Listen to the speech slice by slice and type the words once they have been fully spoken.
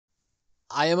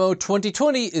IMO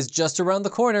 2020 is just around the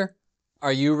corner.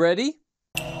 Are you ready?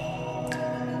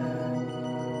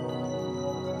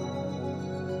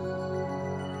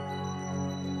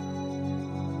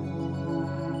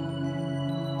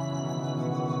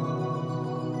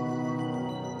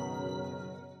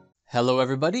 Hello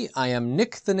everybody, I am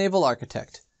Nick the Naval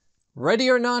Architect. Ready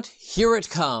or not, here it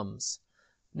comes.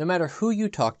 No matter who you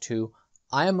talk to,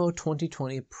 IMO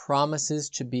 2020 promises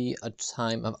to be a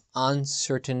time of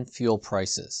uncertain fuel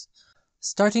prices.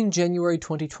 Starting January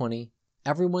 2020,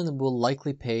 everyone will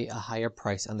likely pay a higher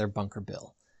price on their bunker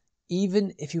bill,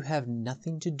 even if you have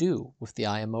nothing to do with the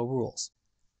IMO rules.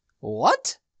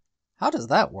 What? How does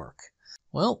that work?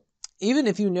 Well, even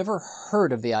if you never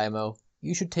heard of the IMO,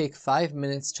 you should take 5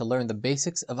 minutes to learn the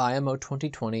basics of IMO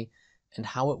 2020 and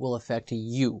how it will affect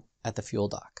you at the fuel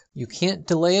dock. You can't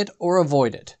delay it or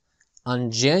avoid it.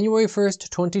 On January 1st,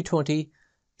 2020,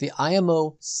 the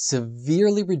IMO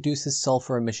severely reduces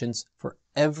sulfur emissions for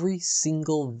every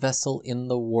single vessel in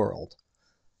the world.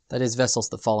 That is, vessels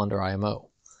that fall under IMO.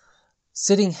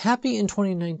 Sitting happy in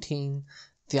 2019,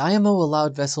 the IMO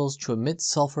allowed vessels to emit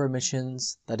sulfur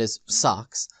emissions, that is,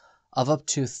 SOx, of up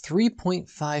to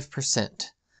 3.5%.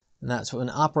 And that's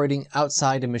when operating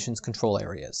outside emissions control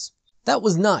areas. That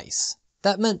was nice.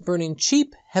 That meant burning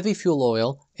cheap, heavy fuel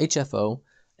oil, HFO,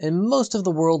 in most of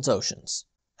the world's oceans.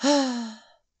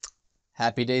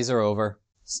 Happy days are over.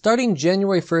 Starting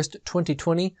January 1st,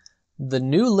 2020, the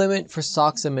new limit for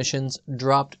SOx emissions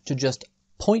dropped to just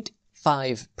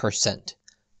 0.5%,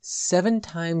 7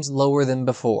 times lower than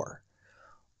before.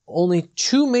 Only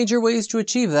 2 major ways to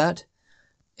achieve that: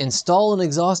 install an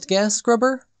exhaust gas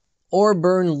scrubber or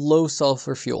burn low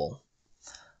sulfur fuel.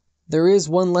 There is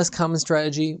one less common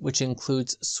strategy, which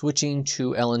includes switching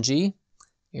to LNG.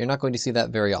 You're not going to see that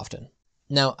very often.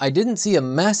 Now, I didn't see a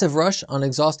massive rush on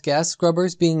exhaust gas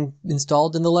scrubbers being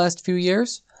installed in the last few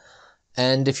years.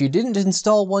 And if you didn't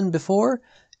install one before,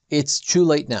 it's too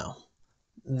late now.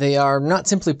 They are not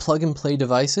simply plug-and-play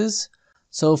devices.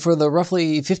 So for the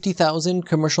roughly 50,000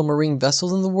 commercial marine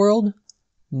vessels in the world,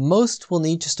 most will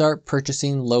need to start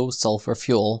purchasing low sulfur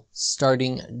fuel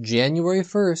starting January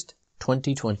 1st,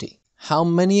 2020. How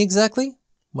many exactly?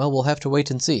 Well, we'll have to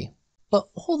wait and see. But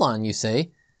hold on, you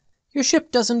say. Your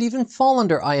ship doesn't even fall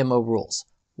under IMO rules.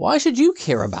 Why should you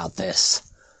care about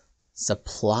this?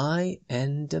 Supply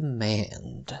and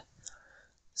demand.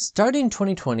 Starting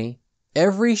 2020,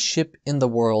 every ship in the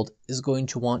world is going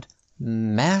to want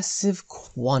massive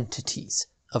quantities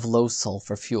of low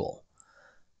sulfur fuel.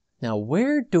 Now,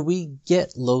 where do we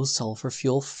get low sulfur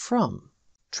fuel from?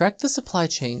 Track the supply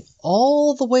chain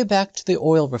all the way back to the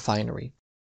oil refinery,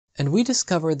 and we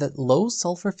discover that low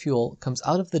sulfur fuel comes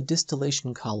out of the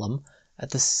distillation column at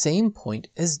the same point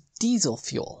as diesel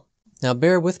fuel. Now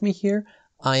bear with me here,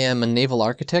 I am a naval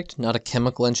architect, not a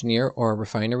chemical engineer or a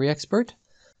refinery expert,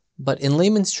 but in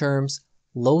layman's terms,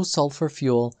 low sulfur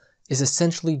fuel is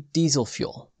essentially diesel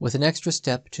fuel with an extra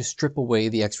step to strip away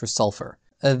the extra sulfur.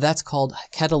 That's called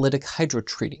catalytic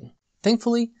hydrotreating.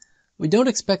 Thankfully, we don't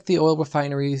expect the oil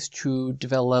refineries to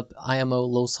develop IMO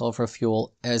low sulfur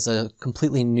fuel as a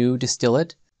completely new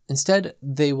distillate. Instead,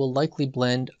 they will likely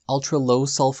blend ultra low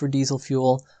sulfur diesel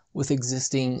fuel with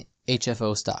existing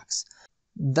HFO stocks.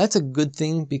 That's a good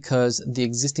thing because the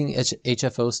existing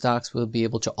HFO stocks will be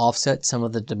able to offset some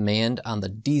of the demand on the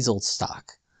diesel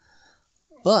stock.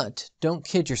 But don't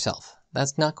kid yourself.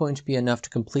 That's not going to be enough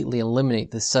to completely eliminate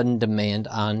the sudden demand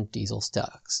on diesel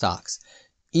stocks.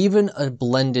 Even a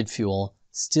blended fuel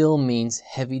still means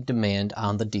heavy demand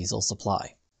on the diesel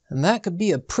supply. And that could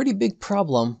be a pretty big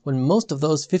problem when most of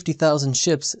those 50,000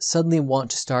 ships suddenly want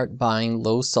to start buying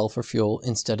low sulfur fuel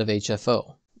instead of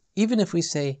HFO. Even if we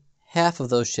say half of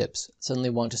those ships suddenly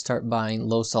want to start buying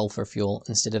low sulfur fuel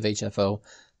instead of HFO,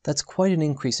 that's quite an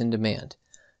increase in demand.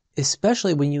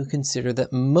 Especially when you consider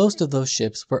that most of those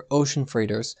ships were ocean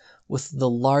freighters with the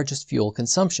largest fuel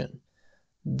consumption.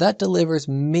 That delivers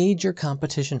major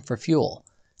competition for fuel,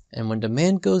 and when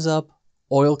demand goes up,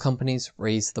 oil companies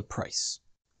raise the price.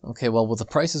 Okay, well, with the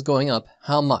prices going up,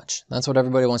 how much? That's what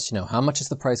everybody wants to know. How much is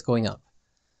the price going up?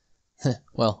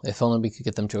 Well, if only we could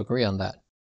get them to agree on that.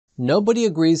 Nobody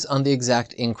agrees on the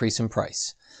exact increase in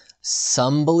price.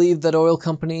 Some believe that oil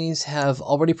companies have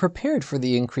already prepared for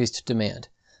the increased demand.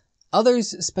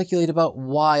 Others speculate about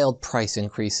wild price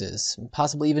increases,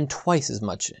 possibly even twice as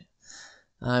much.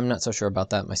 I'm not so sure about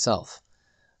that myself.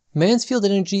 Mansfield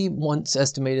Energy once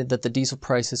estimated that the diesel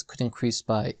prices could increase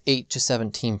by 8 to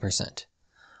 17%.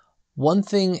 One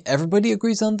thing everybody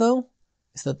agrees on, though,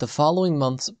 is that the following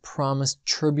months promise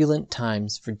turbulent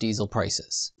times for diesel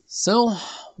prices. So,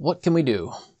 what can we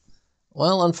do?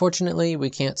 Well, unfortunately, we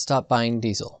can't stop buying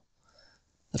diesel.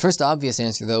 The first obvious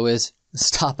answer, though, is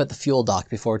stop at the fuel dock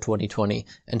before 2020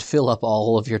 and fill up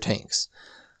all of your tanks.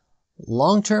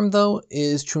 Long-term, though,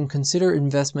 is to consider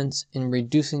investments in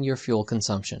reducing your fuel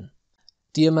consumption.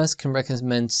 DMS can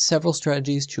recommend several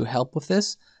strategies to help with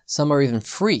this. Some are even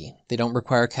free. They don't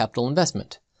require capital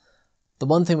investment. The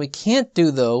one thing we can't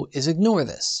do, though, is ignore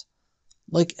this.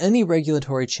 Like any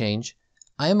regulatory change,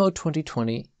 IMO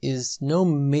 2020 is no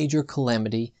major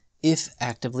calamity if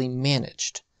actively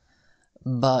managed.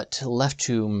 But left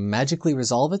to magically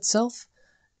resolve itself,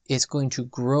 it's going to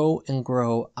grow and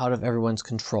grow out of everyone's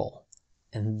control.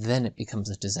 And then it becomes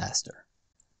a disaster.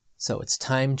 So it's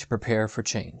time to prepare for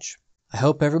change. I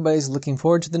hope everybody's looking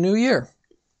forward to the new year.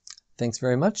 Thanks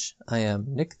very much. I am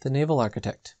Nick, the Naval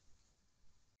Architect.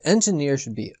 Engineers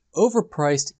should be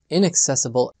overpriced,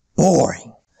 inaccessible,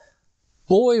 boring.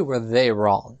 Boy, were they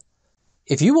wrong.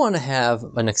 If you want to have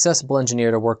an accessible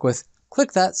engineer to work with,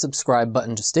 click that subscribe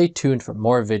button to stay tuned for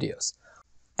more videos.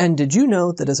 And did you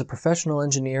know that as a professional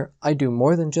engineer, I do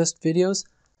more than just videos?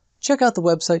 Check out the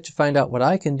website to find out what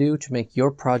I can do to make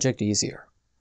your project easier.